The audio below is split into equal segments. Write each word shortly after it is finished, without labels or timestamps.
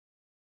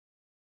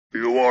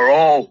You are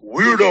all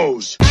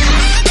weirdos.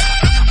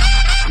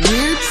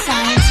 Weird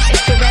science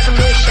is the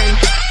revolution.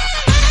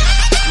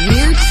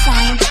 Weird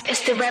science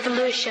is the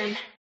revolution.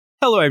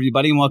 Hello,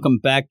 everybody, and welcome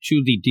back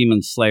to the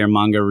Demon Slayer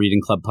Manga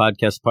Reading Club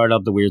podcast, part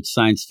of the Weird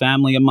Science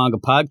family, a manga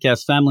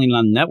podcast family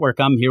on the network.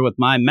 I'm here with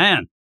my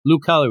man,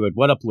 Luke Hollywood.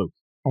 What up, Luke?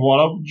 What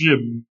up,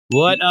 Jim?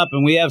 What up?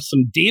 And we have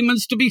some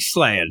demons to be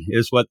slain,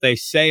 is what they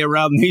say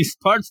around these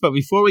parts. But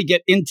before we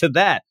get into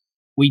that,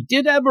 we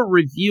did have a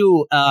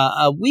review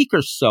a week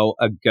or so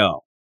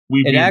ago.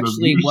 It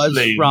actually was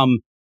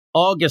from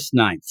August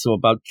 9th, so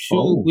about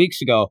 2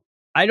 weeks ago.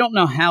 I don't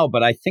know how,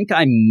 but I think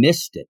I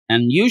missed it.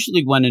 And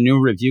usually when a new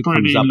review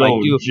comes up,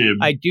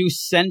 I do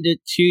send it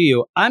to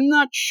you. I'm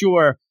not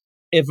sure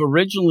if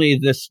originally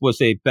this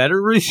was a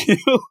better review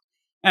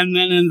and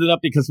then ended up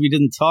because we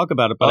didn't talk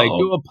about it. But I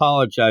do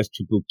apologize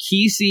to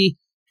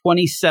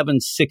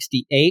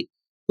Bukisi2768,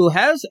 who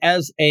has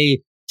as a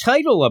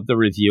title of the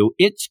review,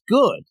 "It's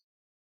Good."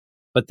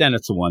 But then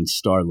it's a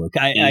 1-star, Luke.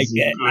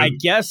 I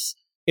guess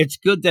it's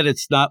good that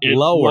it's not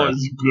lower. It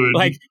was good.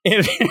 Like,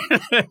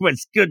 it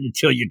was good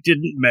until you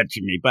didn't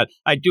mention me. But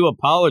I do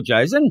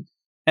apologize. And,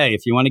 hey,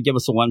 if you want to give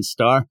us a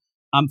 1-star,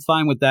 I'm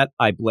fine with that.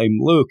 I blame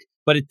Luke.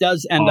 But it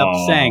does end up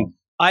saying,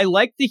 I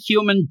like the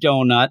human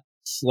donut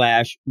 /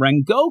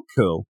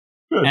 Rengoku.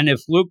 Good. And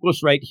if Luke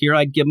was right here,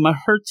 I'd give him a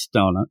Hertz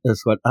donut.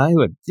 That's what I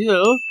would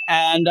do.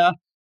 And I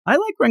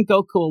like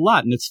Rengoku a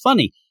lot. And it's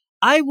funny.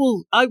 I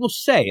will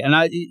say,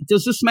 and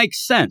does this make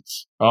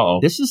sense?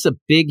 This is a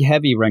big,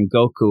 heavy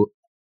Rengoku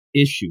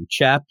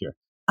chapter.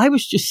 I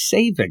was just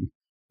saving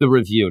the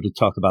review to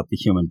talk about the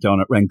human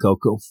donut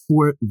Rengoku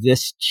for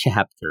this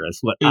chapter. Is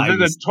what I was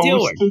doing. Is it a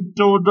toasted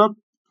donut?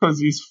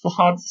 Because he's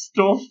hot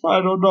stuff?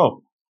 I don't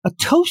know. A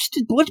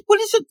toasted? What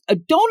is it?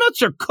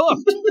 Donuts are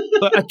cooked,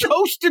 but a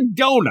toasted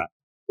donut.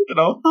 You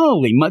know?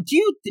 Holy,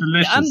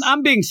 delicious.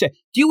 I'm being sick.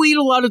 Do you eat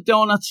a lot of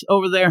donuts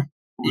over there?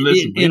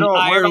 Listen, in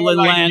Ireland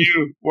land,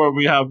 where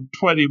we have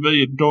 20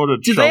 million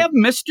donuts. Do they have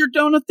Mr.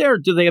 Donut there, or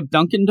do they have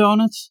Dunkin'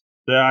 Donuts?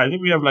 Yeah, I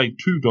think we have like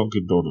 2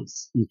 Dunkin'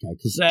 Donuts. Okay,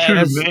 because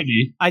too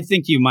many. I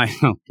think you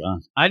might. Oh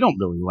God, I don't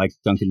really like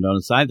Dunkin'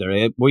 Donuts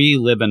either. We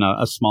live in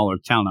a smaller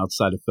town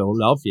outside of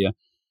Philadelphia.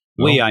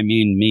 No. I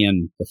mean me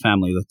and the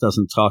family that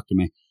doesn't talk to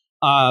me.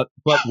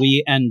 But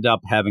we end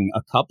up having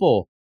a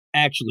couple,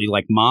 actually,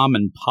 like mom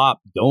and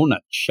pop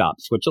donut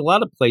shops, which a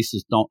lot of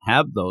places don't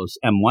have those,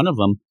 and one of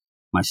them,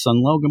 my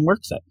son Logan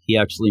works at. He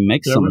actually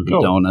makes some of the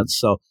donuts,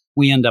 so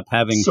we end up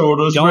having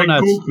donuts.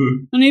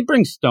 And he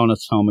brings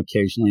donuts home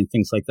occasionally and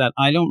things like that.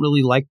 I don't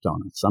really like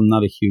donuts. I'm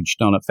not a huge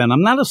donut fan.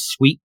 I'm not a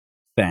sweet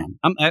fan.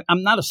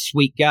 I'm not a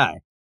sweet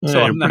guy.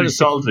 So I'm not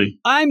salty.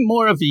 I'm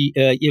more of a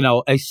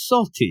a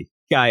salty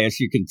guy,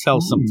 as you can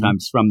tell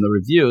sometimes from the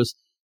reviews.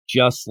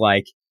 Just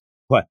like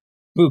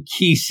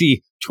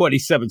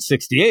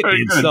Bukisi2768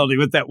 being salty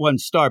with that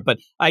 1-star. But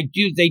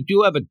they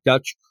do have a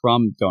Dutch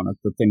crumb donut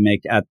that they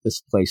make at this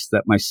place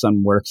that my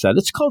son works at.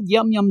 It's called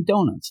Yum Yum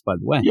Donuts, by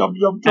the way. Yum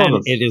Yum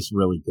Donuts. And it is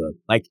really good.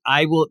 Like,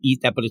 I will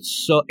eat that, but it's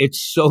so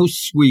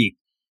sweet.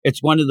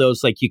 It's one of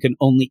those, like, you can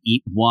only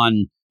eat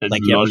one, it's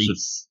like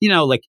luscious.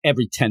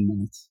 every 10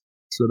 minutes.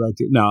 That's what I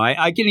do. No,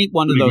 I can eat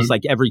one of those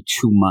like every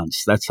 2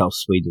 months. That's how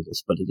sweet it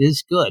is. But it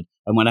is good.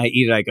 And when I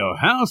eat it, I go,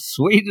 how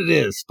sweet it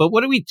is. But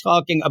what are we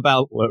talking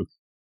about, Luke?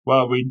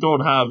 Well, we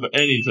don't have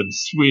anything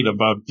sweet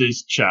about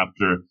this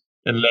chapter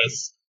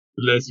unless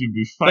you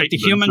be fighting. But the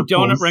human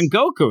donut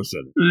Rengoku's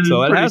in it,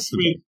 so it has to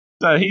be.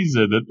 That he's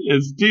in it.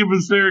 It's Demon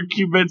Slayer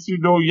Kimetsu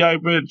no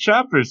Yaiba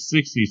chapter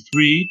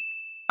 63,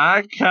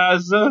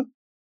 Akaza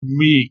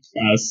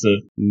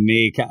Mikasa.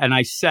 And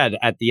I said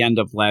at the end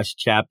of last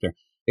chapter,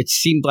 it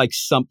seemed like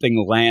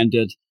something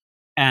landed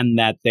and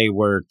that they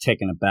were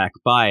taken aback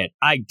by it.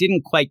 I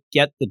didn't quite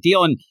get the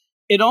deal, and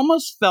it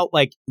almost felt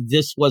like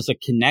this was a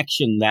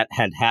connection that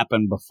had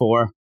happened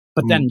before,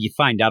 but then you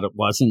find out it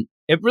wasn't.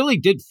 It really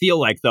did feel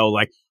like, though,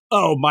 like,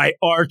 oh, my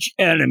arch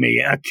enemy,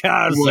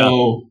 Akaza.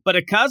 Whoa. But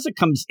Akaza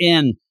comes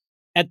in.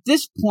 At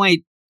this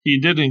point,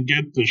 he didn't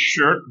get the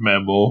shirt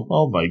memo.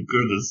 Oh, my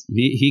goodness.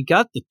 He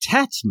got the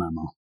tats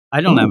memo. I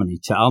don't have any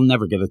I'll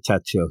never get a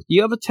tattoo. Do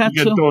you have a tattoo?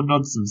 You get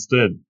donuts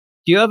instead.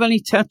 Do you have any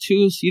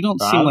tattoos? You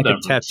don't seem like a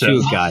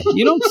tattoo guy.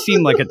 You don't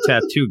seem like a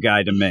tattoo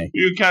guy to me.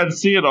 You can't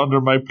see it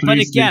under my But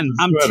again,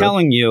 I'm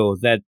telling you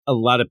that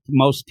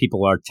most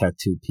people are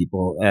tattoo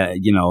people,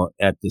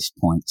 at this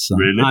point. So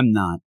really? I'm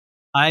not.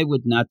 I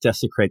would not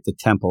desecrate the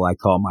temple I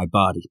call my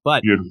body.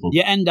 But beautiful.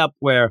 You end up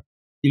where,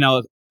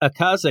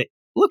 Akaza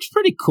looks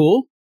pretty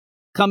cool.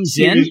 Comes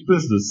in,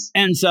 business.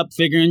 Ends up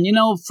figuring,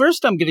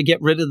 first I'm going to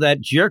get rid of that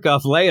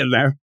jerk-off laying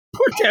there.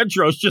 Poor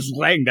Tedros just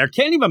laying there,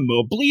 can't even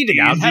move, bleeding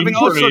out, having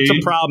all sorts of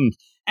problems.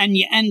 And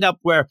you end up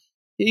where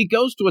he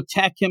goes to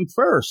attack him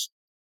first.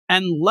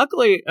 And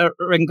luckily,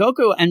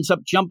 Rengoku ends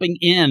up jumping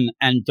in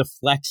and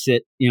deflects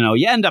it.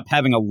 You end up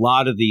having a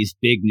lot of these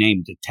big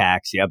named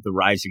attacks. You have the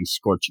Rising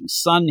Scorching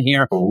Sun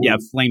here. Oh. You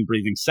have Flame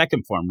Breathing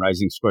Second Form,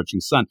 Rising Scorching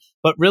Sun.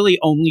 But really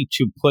only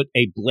to put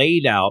a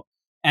blade out.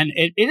 And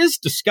it is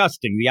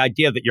disgusting, the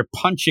idea that you're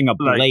punching a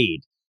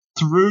blade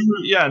through,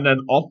 and then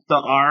up the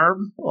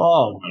arm.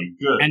 Oh my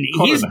goodness! And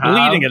he's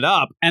bleeding it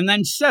up, and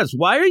then says,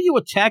 "Why are you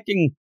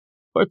attacking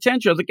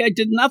Hortensio? The guy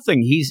did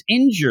nothing. He's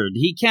injured.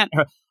 He can't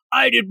hurt.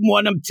 I didn't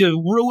want him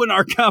to ruin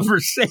our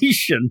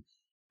conversation."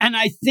 And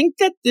I think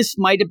that this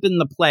might have been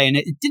the play, and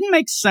it didn't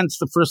make sense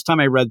the first time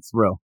I read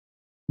through.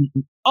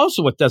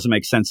 Also, what doesn't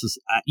make sense is,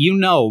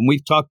 and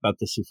we've talked about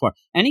this before,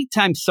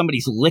 anytime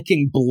somebody's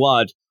licking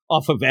blood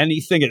off of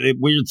anything, it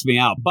weirds me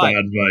out. But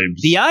bad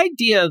vibes. The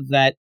idea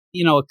that,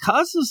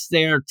 Akaza's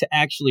there to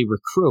actually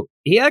recruit.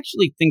 He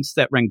actually thinks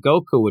that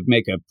Rengoku would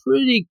make a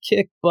pretty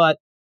kick-butt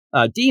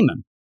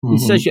demon. Mm-hmm. He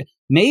says,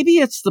 maybe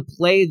it's the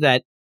play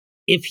that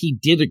if he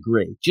did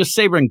agree, just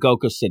say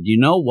Rengoku said, you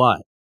know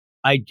what,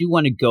 I do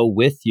want to go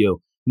with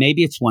you.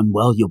 Maybe it's one,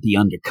 you'll be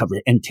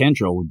undercover, and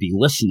Tanjiro would be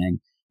listening.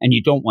 And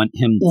you don't want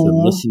him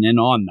to listen in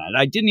on that.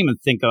 I didn't even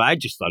think of it. I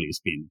just thought he was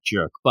being a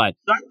jerk. But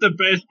that's the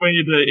best way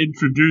to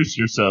introduce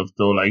yourself,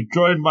 though. Like,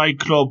 join my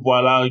club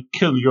while I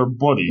kill your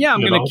buddy. Yeah,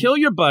 I'm going to kill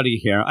your buddy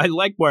here. I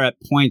like where at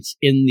points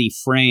in the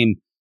frame,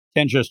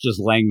 Tenjiro's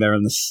just laying there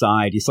on the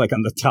side. He's like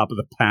on the top of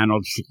the panel,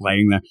 just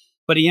laying there.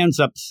 But he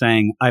ends up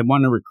saying, I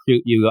want to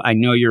recruit you. I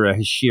know you're a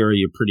Hashira.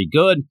 You're pretty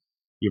good.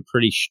 You're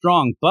pretty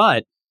strong.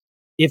 But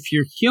if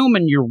you're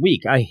human, you're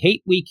weak. I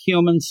hate weak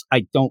humans.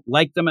 I don't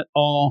like them at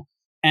all.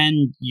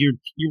 And you're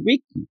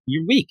weak.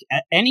 You're weak.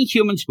 Any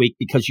human's weak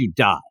because you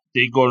die.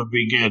 They're going to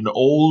be getting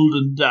old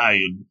and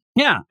dying.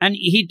 Yeah, and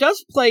he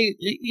does play,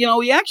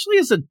 he actually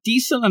is a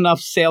decent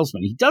enough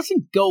salesman. He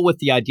doesn't go with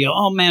the idea,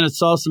 oh man,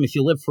 it's awesome if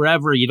you live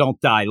forever, you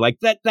don't die. Like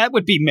that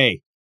would be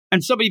me.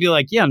 And somebody would be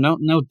like, yeah,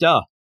 no,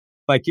 duh.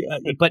 Like,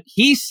 but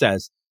he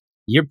says,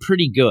 you're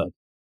pretty good.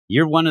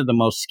 You're one of the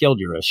most skilled.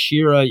 You're a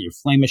Shira, you're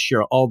Flame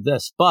Shira, all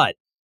this, but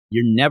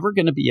you're never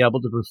going to be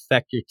able to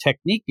perfect your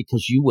technique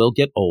because you will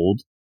get old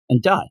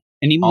and die.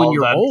 And even when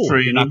you're old,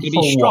 you're not going to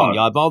be strong.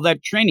 You'll have all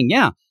that training.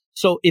 Yeah.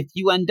 So if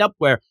you end up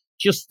where,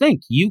 just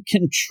think, you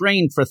can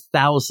train for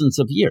thousands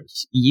of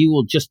years. You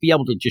will just be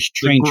able to just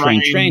train.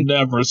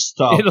 Never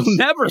stops. It'll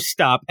never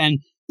stop. And,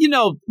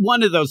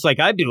 one of those, like,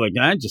 I'd be like,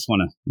 I just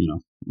want to,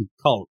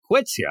 call it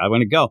quits here. I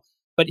want to go.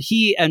 But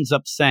he ends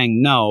up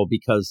saying no,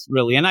 because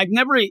really, and I've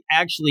never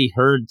actually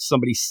heard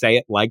somebody say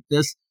it like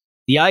this.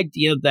 The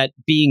idea that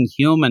being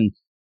human,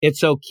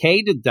 it's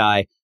okay to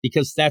die,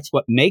 because that's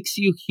what makes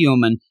you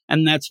human,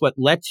 and that's what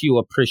lets you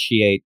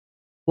appreciate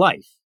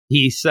life.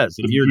 He says,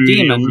 if you're a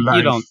demon,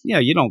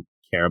 you don't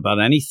care about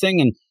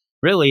anything. And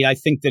really, I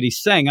think that he's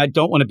saying, I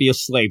don't want to be a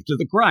slave to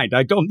the grind.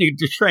 I don't need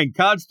to train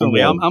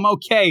constantly. I'm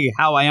okay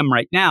how I am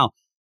right now.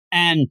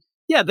 And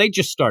yeah, they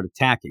just start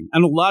attacking.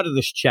 And a lot of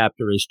this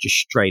chapter is just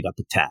straight up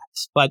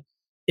attacks. But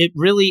it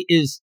really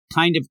is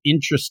kind of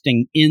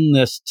interesting in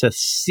this to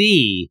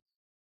see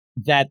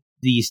that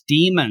these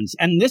demons,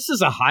 and this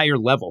is a higher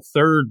level,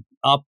 third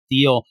up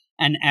deal,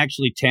 and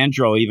actually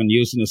Tanjiro even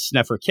using his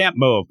sniffer, can't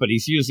move, but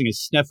he's using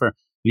his sniffer, and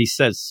he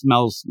says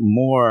smells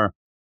more,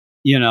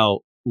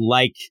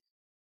 like,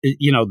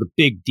 the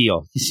big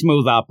deal. He's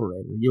smooth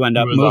operator. You end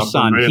up,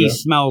 Musan, he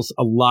smells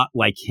a lot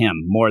like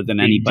him more than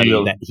anybody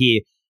that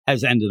he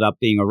has ended up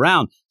being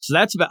around. So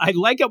that's about, I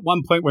like at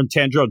one point when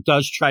Tanjiro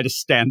does try to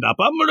stand up,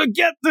 I'm going to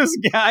get this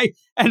guy,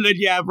 and then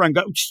everyone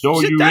goes,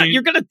 sit down,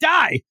 you're going to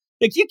die.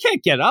 Like, you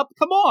can't get up.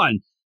 Come on.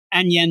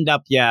 And you end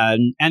up,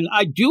 and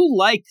I do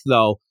like,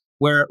 though,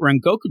 where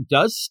Rengoku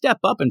does step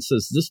up and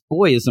says, this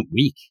boy isn't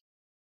weak.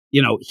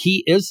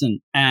 He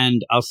isn't.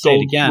 And I'll say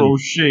it again.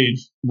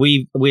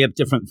 We have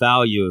different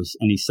values.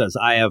 And he says,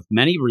 I have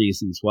many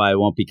reasons why I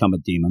won't become a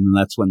demon. And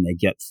that's when they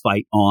get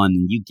fight on.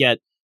 And you get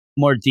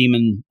more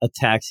demon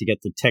attacks. You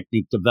get the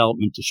technique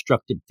development,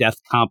 destructive death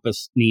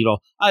compass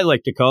needle. I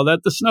like to call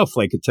that the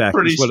snowflake attack.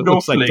 That's what it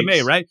looks like to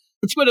me, right?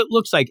 That's what it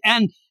looks like.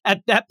 And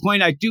at that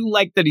point, I do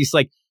like that he's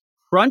like,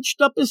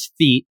 crunched up his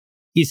feet.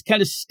 He's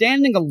kind of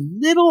standing a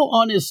little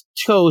on his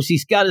toes.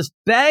 He's got his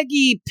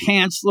baggy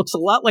pants, looks a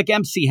lot like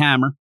MC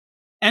Hammer.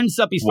 Ends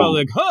up, he's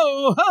probably like,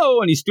 ho,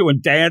 ho, and he's doing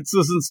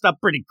dances and stuff,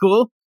 pretty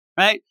cool,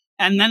 right?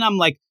 And then I'm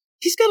like,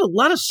 he's got a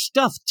lot of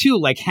stuff, too,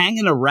 like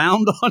hanging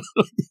around on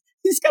it.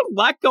 He's got a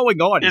lot going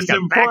on. It's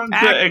important to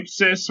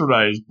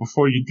accessorize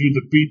before you do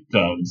the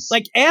beatdowns.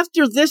 Like,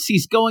 after this,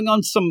 he's going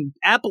on some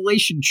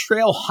Appalachian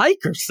Trail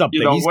hike or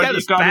something. He's got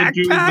his backpack.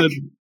 Do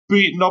the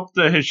beating up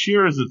the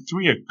Hashiras at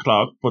 3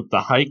 o'clock, but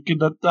the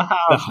hiking at the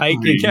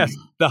house.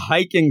 The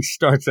hiking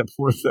starts at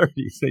 4:30,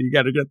 so you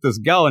got to get this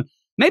going.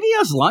 Maybe he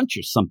has lunch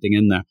or something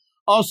in there.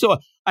 Also,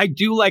 I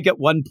do like at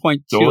one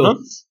point, too,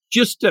 donuts?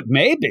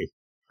 Maybe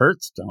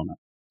Hertz donut.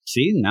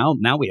 See, now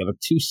we have a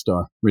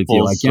 2-star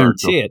review. I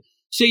guarantee it.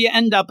 So you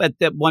end up at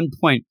that one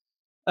point,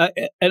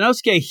 and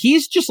Osuke,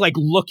 he's just like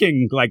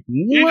looking like,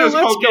 what's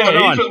going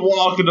on? He's just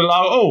walking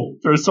along. Oh,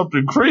 there's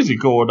something crazy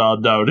going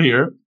on down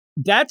here.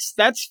 That's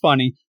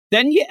funny.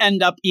 Then you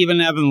end up even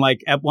having, like,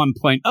 at one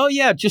point, oh,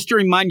 yeah, just to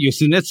remind you,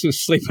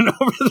 Zenitsu's sleeping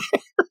over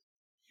there.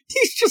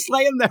 He's just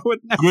laying there with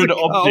Nezuko. Good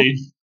update.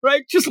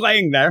 Right? Just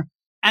laying there.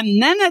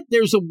 And then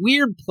there's a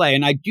weird play,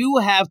 and I do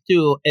have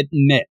to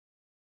admit,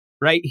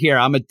 right here,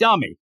 I'm a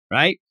dummy,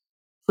 right?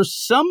 For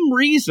some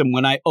reason,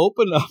 when I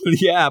open up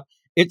the app,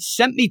 it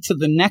sent me to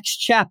the next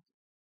chapter.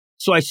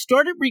 So I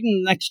started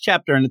reading the next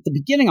chapter, and at the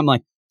beginning, I'm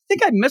like, I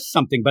think I missed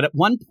something. But at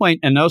one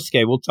point,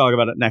 Inosuke, we'll talk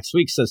about it next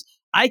week, says,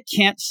 I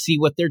can't see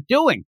what they're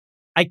doing.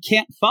 I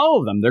can't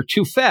follow them. They're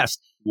too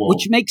fast,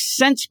 which makes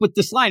sense with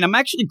this line. I'm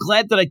actually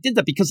glad that I did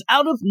that because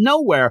out of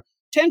nowhere,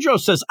 Tanjiro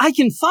says, I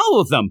can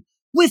follow them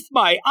with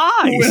my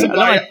eyes. With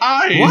my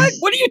eyes? What?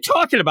 What are you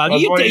talking about?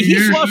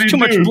 He's lost too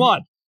much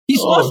blood.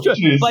 He's lost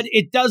it. But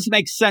it does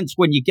make sense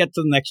when you get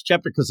to the next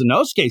chapter because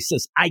Inosuke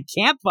says, I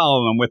can't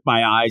follow them with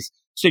my eyes.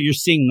 So you're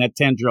seeing that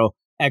Tanjiro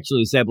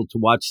actually is able to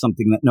watch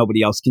something that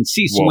nobody else can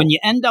see. So when you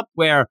end up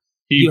where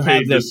you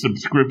have the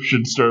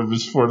subscription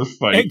service for the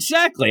fight.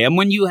 Exactly. And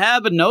when you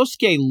have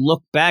Inosuke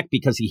look back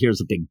because he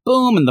hears a big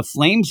boom and the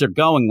flames are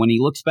going, when he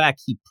looks back,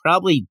 he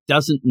probably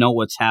doesn't know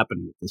what's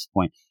happening at this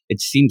point. It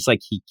seems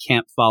like he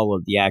can't follow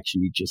the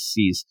action. He just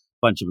sees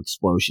a bunch of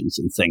explosions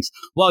and things.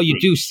 Well, you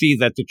do see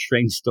that the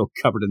train's still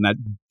covered in that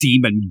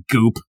demon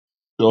goop,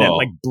 that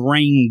like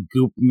brain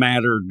goop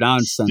matter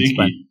nonsense. Sticky.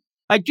 But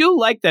I do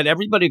like that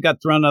everybody who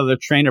got thrown out of the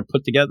train are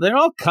put together. They're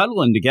all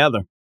cuddling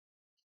together.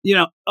 You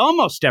know,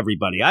 almost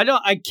everybody. I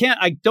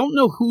don't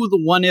know who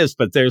the one is,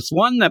 but there's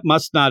one that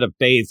must not have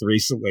bathed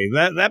recently.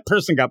 That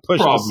person got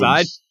pushed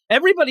aside.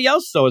 Everybody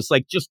else, though, is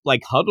like just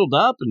like huddled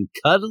up and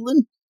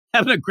cuddling,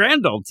 having a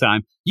grand old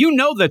time. You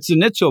know that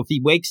Zenitsu, if he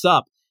wakes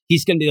up,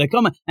 he's going to be like,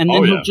 oh my, and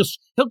then he'll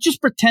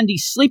just pretend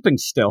he's sleeping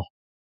still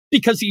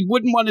because he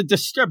wouldn't want to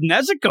disturb.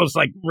 Nezuko's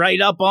like right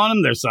up on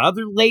him. There's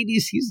other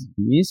ladies. He's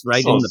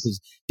right in the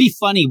position. Be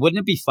funny. Wouldn't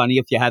it be funny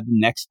if you had the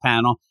next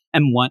panel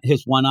and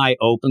his one eye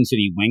opens and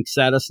he winks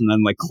at us and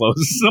then like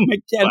closes them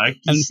again? Back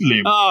to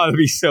sleep. Oh, it'd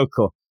be so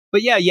cool.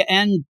 But yeah, you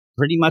end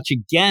pretty much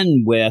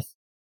again with,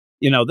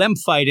 them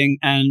fighting,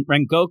 and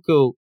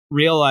Rengoku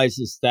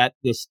realizes that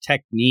this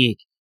technique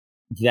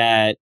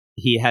that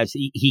he has,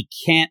 he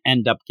can't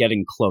end up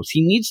getting close.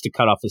 He needs to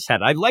cut off his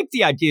head. I like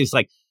the idea. It's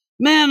like,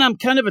 man, I'm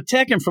kind of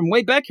attacking from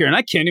way back here and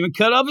I can't even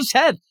cut off his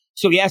head.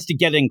 So he has to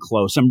get in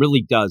close and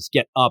really does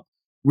get up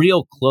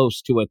real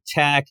close to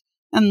attack.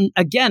 And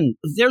again,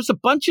 there's a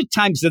bunch of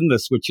times in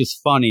this, which is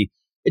funny.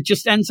 It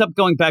just ends up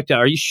going back to,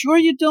 are you sure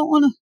you don't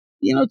want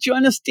to,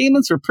 join us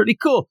demons? We're pretty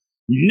cool.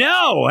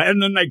 No.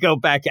 And then they go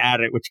back at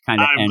it, which kind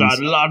of ends. I've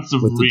got lots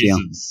of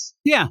reasons.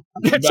 Yeah.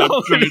 That's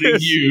all trading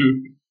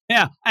you.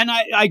 Yeah. And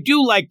I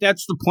do like,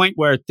 that's the point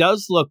where it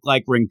does look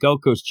like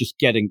Rengoku's just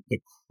getting the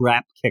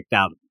crap kicked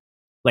out of him.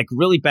 Like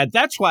really bad.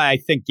 That's why I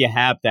think you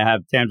have to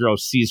have Tanjiro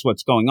sees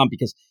what's going on,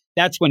 because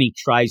that's when he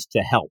tries to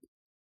help.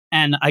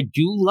 And I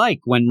do like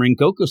when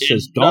Rengoku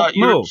says, don't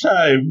move. It's not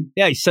your time.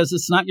 Yeah, he says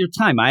it's not your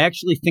time. I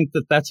actually think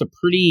that that's a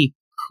pretty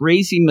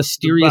crazy,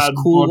 mysterious,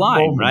 cool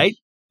line, moment. Right?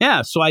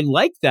 Yeah, so I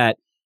like that.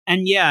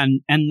 And yeah,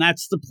 and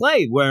that's the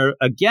play where,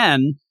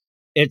 again,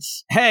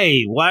 it's,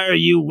 hey, why are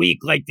you weak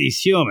like these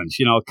humans?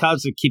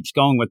 Akaza keeps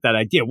going with that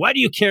idea. Why do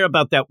you care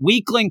about that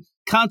weakling?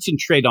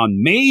 Concentrate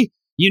on me.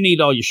 You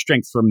need all your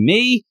strength from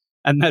me.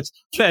 And that's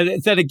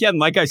that again,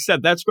 like I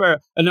said, that's where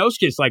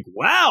Inosuke is like,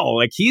 wow,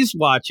 like he's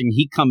watching,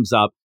 he comes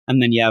up,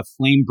 and then you have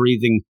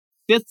flame-breathing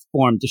fifth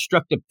form,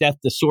 destructive death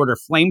disorder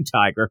flame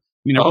tiger.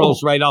 It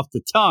rolls right off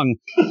the tongue,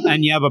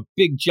 and you have a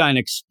big giant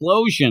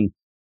explosion,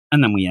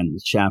 and then we end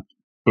the chapter.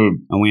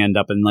 And we end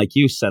up in, like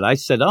you said, I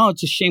said, oh,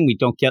 it's a shame we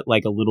don't get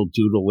like a little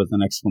doodle with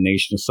an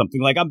explanation or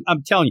something. Like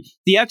I'm telling you,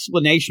 the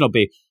explanation will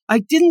be, I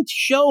didn't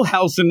show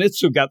how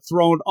Zenitsu got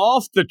thrown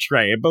off the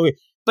train,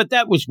 but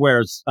that was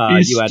where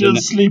he's you had still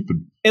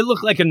sleeping. It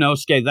looked like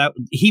Inosuke that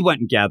he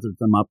went and gathered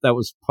them up. That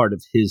was part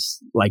of his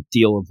like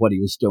deal of what he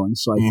was doing.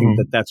 So I think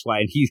that's why.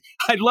 And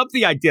I love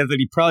the idea that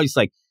he probably's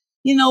like,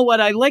 you know what?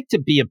 I like to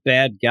be a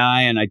bad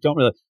guy, and I don't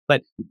really.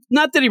 But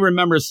not that he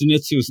remembers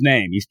Zenitsu's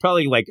name. He's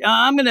probably like,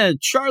 I'm gonna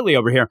Charlie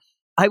over here.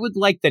 I would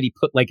like that he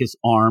put like his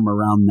arm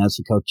around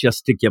Nezuko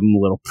just to give him a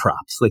little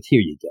props. Like,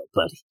 here you go,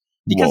 buddy.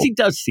 Because he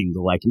does seem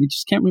to like him. He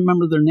just can't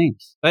remember their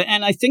names.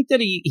 And I think that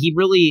he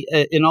really,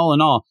 in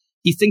all,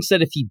 he thinks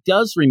that if he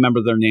does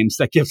remember their names,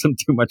 that gives him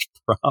too much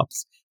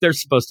props. They're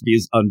supposed to be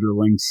his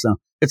underlings, so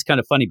it's kind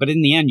of funny. But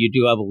in the end, you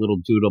do have a little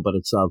doodle, but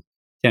it's of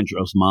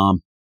Tanjiro's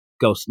mom,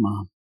 Ghost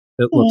Mom.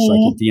 It looks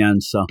like at the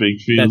end, so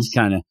that's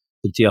kind of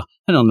the deal.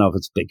 I don't know if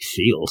it's big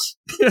feels.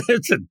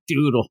 It's a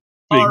doodle.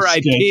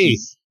 R.I.P.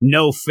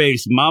 No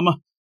face, mama.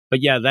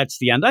 But yeah, that's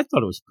the end. I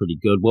thought it was pretty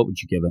good. What would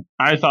you give it?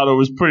 I thought it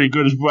was pretty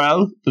good as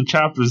well. The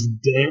chapter's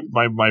dead.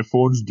 My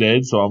phone's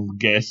dead, so I'm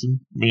guessing,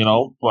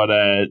 But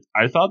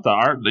I thought the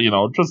art,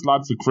 just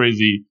lots of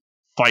crazy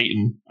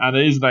fighting. And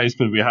it is nice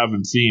because we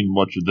haven't seen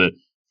much of the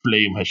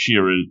Flame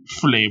Hashira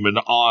flaming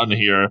on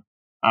here.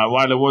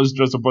 While it was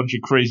just a bunch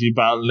of crazy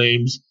battle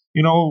names,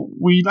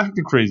 we like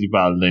the crazy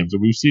battle names.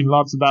 And we've seen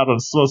lots of that on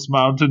Sus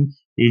Mountain.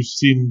 We've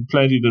seen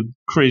plenty of the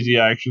crazy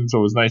action, so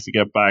it was nice to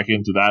get back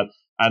into that.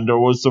 And there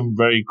was some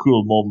very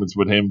cool moments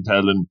with him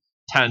telling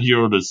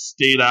Tanjiro to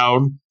stay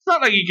down. It's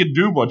not like he can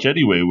do much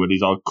anyway when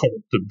he's all cut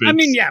to bits. I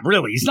mean, yeah,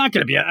 really. He's not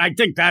going to be... I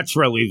think that's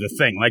really the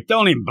thing. Like,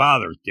 don't even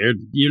bother, dude.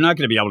 You're not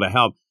going to be able to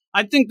help.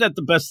 I think that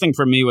the best thing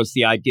for me was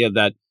the idea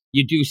that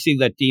you do see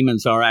that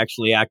demons are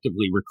actually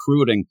actively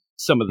recruiting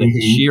some of the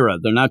Hashira.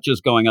 They're not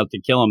just going out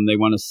to kill him. They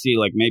want to see,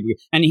 like, maybe.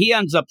 And he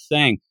ends up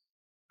saying,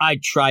 I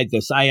tried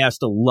this. I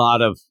asked a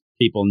lot of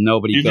people.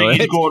 Nobody You think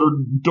he's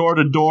going door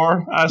to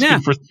door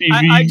asking for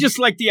TV? I just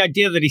like the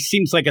idea that he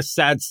seems like a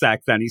sad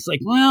sack then. He's like,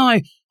 well,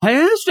 I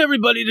asked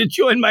everybody to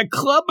join my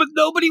club, but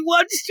nobody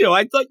wants to.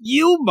 I thought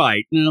you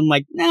might. And I'm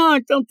like, no, I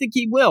don't think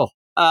he will.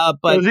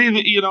 But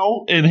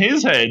in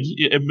his head,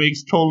 it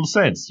makes total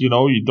sense. You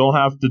don't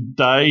have to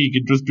die. You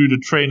can just do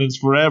the trainings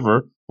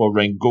forever. But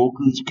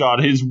Rengoku's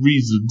got his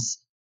reasons.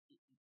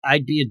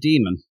 I'd be a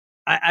demon.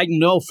 I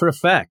know for a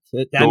fact.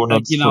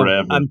 Donuts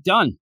forever. I'm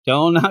done.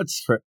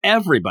 Donuts for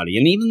everybody.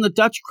 And even the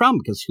Dutch crumb,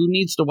 because who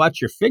needs to watch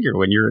your figure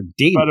when you're a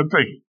demon?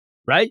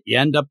 Right? You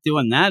end up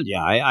doing that?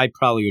 Yeah, I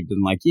probably would have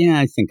been like, yeah,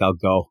 I think I'll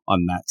go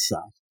on that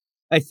side.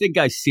 I think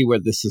I see where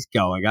this is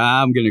going.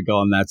 I'm going to go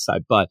on that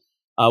side. But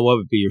what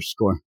would be your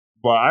score?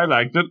 Well, I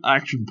liked it.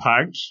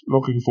 Action-packed.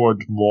 Looking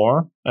forward to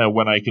more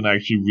when I can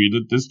actually read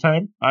it this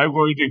time. I'm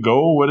going to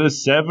go with a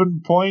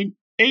 7.8.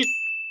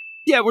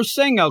 Yeah, we're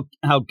saying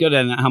how good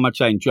and how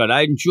much I enjoyed.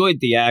 I enjoyed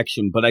the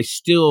action, but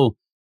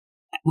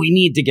we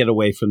need to get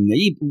away from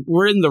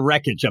we're in the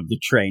wreckage of the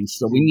train,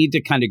 so we need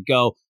to kind of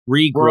go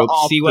regroup,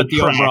 see what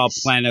the overall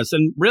plan is.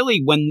 And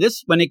really, when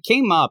it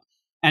came up,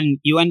 and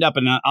you end up,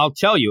 and I'll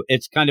tell you,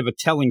 it's kind of a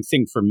telling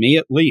thing for me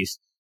at least.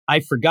 I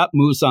forgot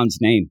Muzan's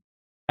name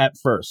at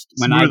first.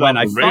 When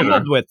I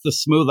fumbled with the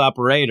smooth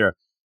operator.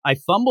 I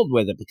fumbled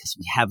with it because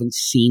we haven't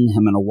seen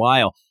him in a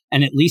while.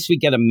 And at least we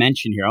get a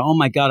mention here. Oh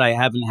my God, I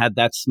haven't had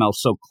that smell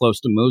so close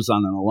to Muzan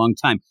in a long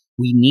time.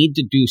 We need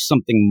to do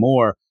something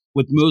more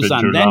with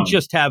Muzan than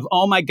just have,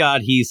 oh my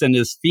God, he's in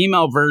his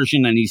female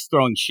version and he's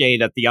throwing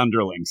shade at the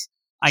underlings.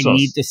 I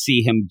need to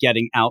see him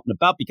getting out and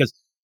about, because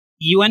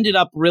you ended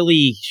up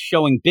really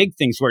showing big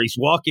things where he's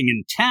walking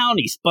in town,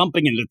 he's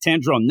bumping into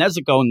Tanjiro and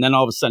Nezuko, and then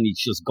all of a sudden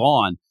he's just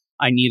gone.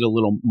 I need a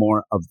little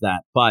more of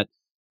that. But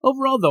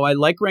overall, though, I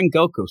like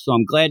Rengoku, so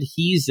I'm glad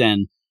he's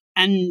in.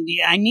 And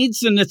I need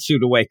Zenitsu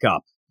to wake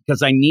up,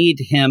 because I need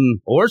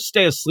him, or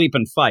stay asleep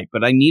and fight,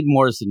 but I need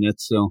more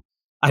Zenitsu.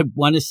 I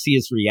want to see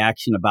his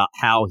reaction about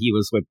how he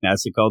was with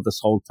Nezuko this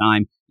whole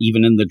time,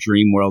 even in the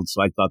dream world,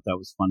 so I thought that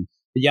was fun.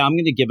 But yeah, I'm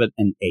going to give it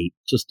an 8,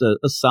 just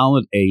a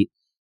solid 8.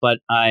 But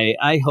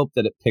I hope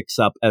that it picks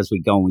up as we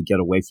go and we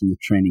get away from the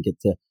train and get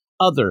to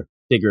other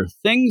bigger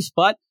things.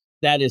 But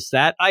that is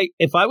that.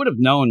 If I would have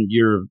known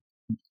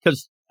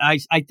because I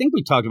think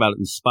we talked about it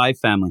in Spy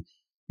Family.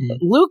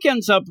 Luke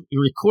ends up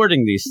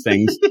recording these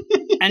things,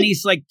 and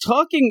he's like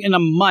talking in a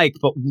mic,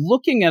 but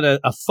looking at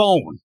a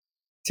phone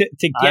to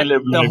get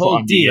the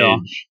whole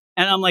deal.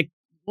 And I'm like,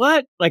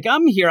 what? Like,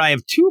 I'm here. I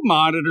have 2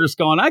 monitors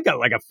going. I got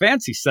like a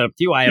fancy setup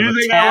too. I have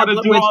a tablet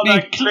with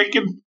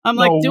me. I'm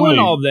like doing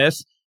all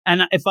this.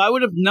 And if I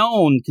would have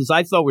known, because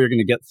I thought we were going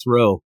to get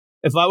through,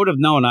 if I would have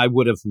known, I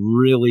would have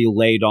really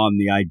laid on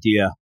the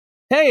idea.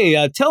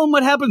 Hey, tell him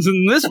what happens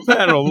in this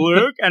panel,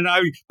 Luke.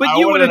 But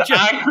you would have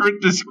just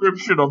accurate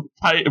description of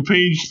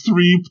page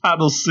 3,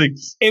 panel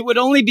 6. It would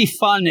only be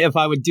fun if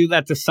I would do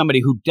that to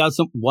somebody who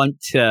doesn't want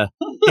to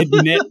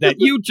admit that.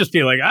 You'd just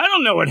be like, I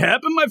don't know what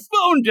happened. My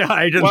phone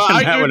died. And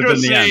I could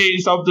just say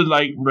something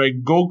like,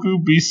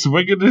 Rengoku be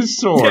swinging his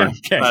sword.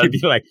 Yeah, okay. You'd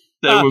be like,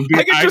 I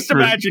could just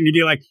imagine you'd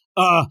be like,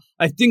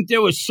 I think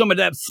there was some of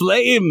that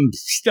flame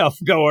stuff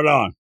going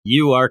on.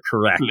 You are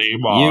correct.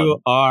 Flame on.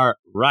 You are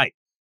right.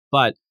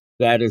 But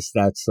that is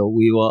that. So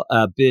we will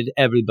bid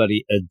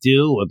everybody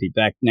adieu. We'll be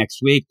back next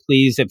week.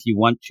 Please, if you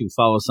want to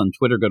follow us on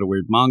Twitter, go to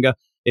Weird Manga.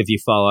 If you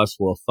follow us,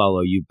 we'll follow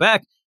you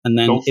back. And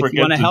then if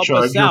you want to help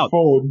us out,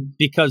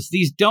 because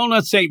these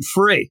donuts ain't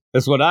free,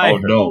 is what I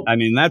heard. No. I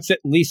mean, that's at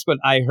least what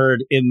I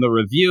heard in the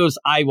reviews.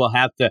 I will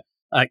have to,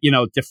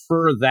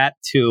 defer that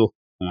to,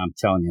 and I'm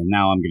telling you,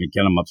 now I'm going to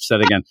get them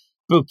upset again.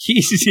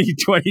 Bukisi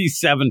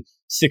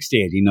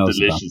 2768. He knows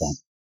about that.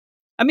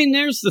 I mean,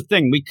 there's the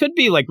thing. We could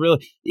be like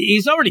really.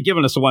 He's already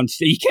given us a 1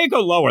 star. He can't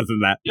go lower than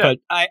that. Yeah. But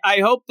I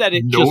hope that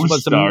it just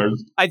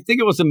was. I think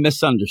it was a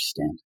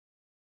misunderstanding.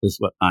 Is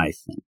what I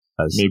think.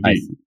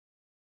 Maybe.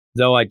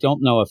 Though I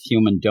don't know if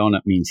human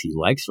donut means he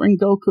likes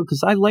Rengoku,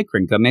 because I like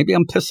Rengoku. Maybe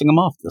I'm pissing him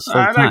off this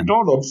whole time. I like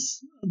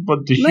donuts,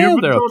 but the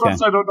human donuts,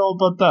 okay. I don't know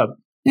about that.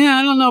 Yeah,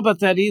 I don't know about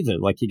that either.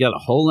 Like, you got a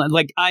hole in.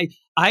 Like, I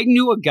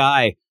knew a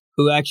guy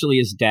who actually,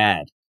 his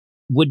dad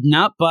would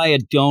not buy a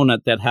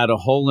donut that had a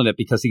hole in it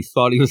because he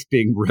thought he was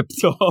being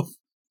ripped off.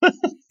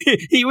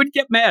 He would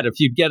get mad if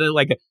you'd get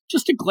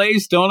just a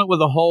glazed donut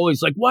with a hole.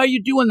 He's like, why are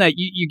you doing that?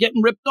 You're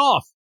getting ripped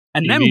off.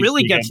 And then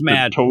really gets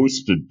mad.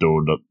 Toasted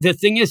donut. The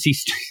thing is,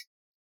 he's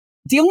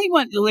the only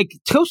one, like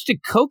toasted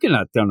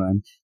coconut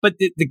donut. But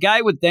the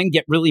guy would then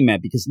get really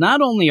mad because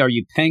not only are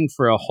you paying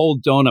for a whole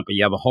donut, but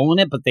you have a hole in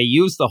it, but they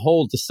use the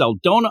hole to sell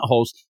donut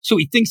holes. So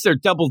he thinks they're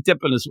double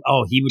dipping as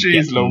well. Oh, he would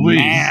get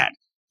mad.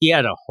 He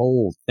had a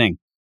whole thing.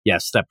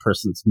 Yes, that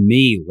person's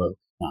me, Luke.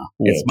 No,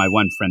 it's my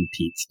one friend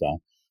Pete's dad.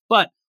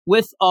 But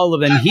with all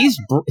of them,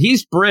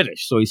 he's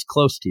British, so he's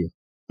close to you.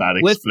 That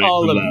explains with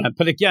all of that.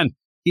 But again,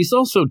 he's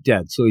also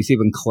dead, so he's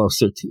even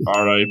closer to you.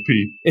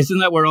 R.I.P. Isn't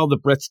that where all the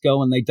Brits go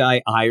when they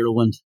die?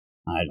 Ireland?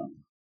 I don't know.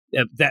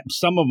 that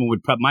some of them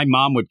would my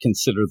mom would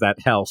consider that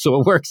hell, so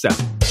it works out.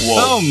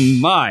 Whoa. Oh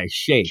my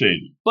shade.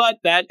 But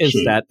that is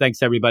that.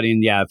 Thanks everybody.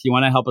 And yeah, if you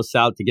want to help us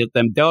out to get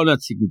them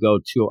donuts, you can go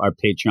to our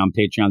Patreon,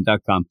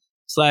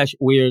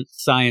 patreon.com/Weird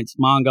Science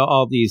Manga.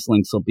 All these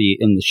links will be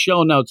in the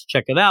show notes.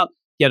 Check it out.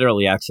 Get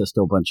early access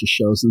to a bunch of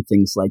shows and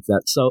things like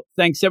that. So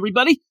thanks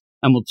everybody,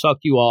 and we'll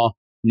talk to you all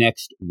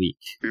next week.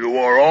 You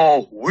are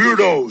all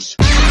weirdos.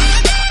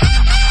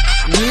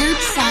 Weird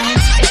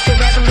science is the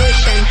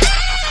revolution.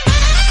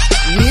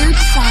 Weird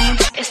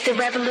science is the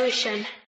revolution.